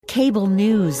Cable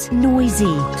news,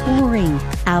 noisy, boring,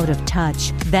 out of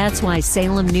touch. That's why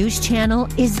Salem News Channel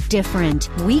is different.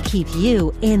 We keep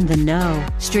you in the know.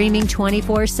 Streaming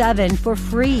 24/7 for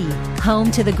free.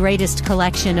 Home to the greatest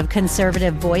collection of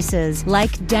conservative voices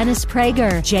like Dennis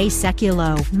Prager, Jay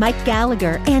Sekulow, Mike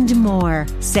Gallagher, and more.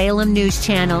 Salem News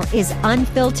Channel is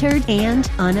unfiltered and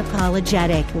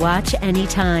unapologetic. Watch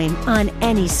anytime, on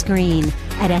any screen,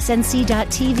 at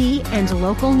snc.tv and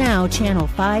Local Now Channel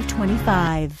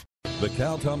 525. The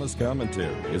Cal Thomas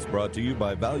Commentary is brought to you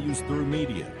by Values Through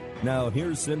Media. Now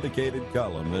here's syndicated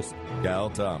columnist Cal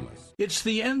Thomas. It's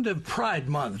the end of Pride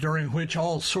Month, during which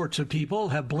all sorts of people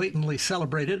have blatantly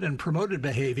celebrated and promoted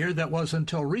behavior that was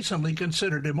until recently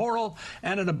considered immoral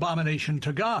and an abomination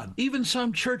to God. Even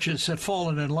some churches have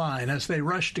fallen in line as they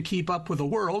rush to keep up with the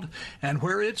world and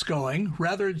where it's going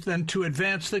rather than to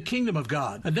advance the kingdom of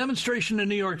God. A demonstration in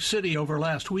New York City over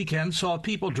last weekend saw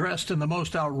people dressed in the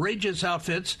most outrageous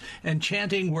outfits and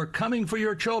chanting, "We're coming for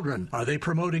your children." Are they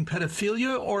promoting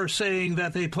pedophilia or saying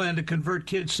that they plan to convert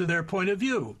kids to their point of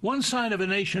view? One sign of a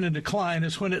nation in decline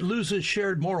is when it loses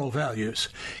shared moral values.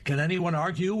 Can anyone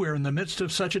argue we're in the midst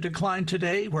of such a decline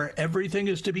today, where everything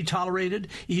is to be tolerated,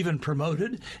 even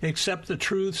promoted, except the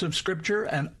truths of Scripture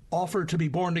and offer to be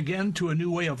born again to a new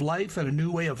way of life and a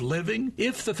new way of living?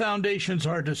 If the foundations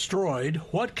are destroyed,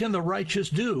 what can the righteous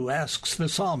do, asks the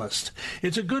psalmist.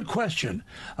 It's a good question.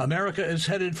 America is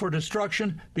headed for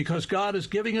destruction because God is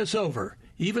giving us over.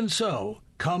 Even so,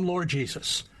 come Lord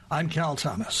Jesus. I'm Cal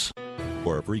Thomas.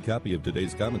 For a free copy of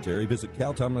today's commentary, visit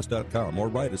calthomas.com or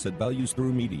write us at Values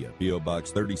Through Media, P.O.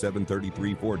 Box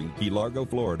 373340, Key Largo,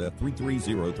 Florida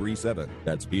 33037.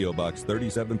 That's P.O. Box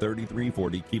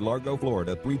 373340, Key Largo,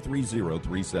 Florida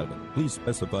 33037. Please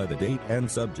specify the date and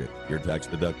subject. Your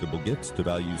tax-deductible gifts to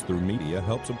Values Through Media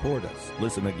help support us.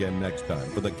 Listen again next time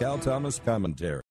for the Cal Thomas Commentary.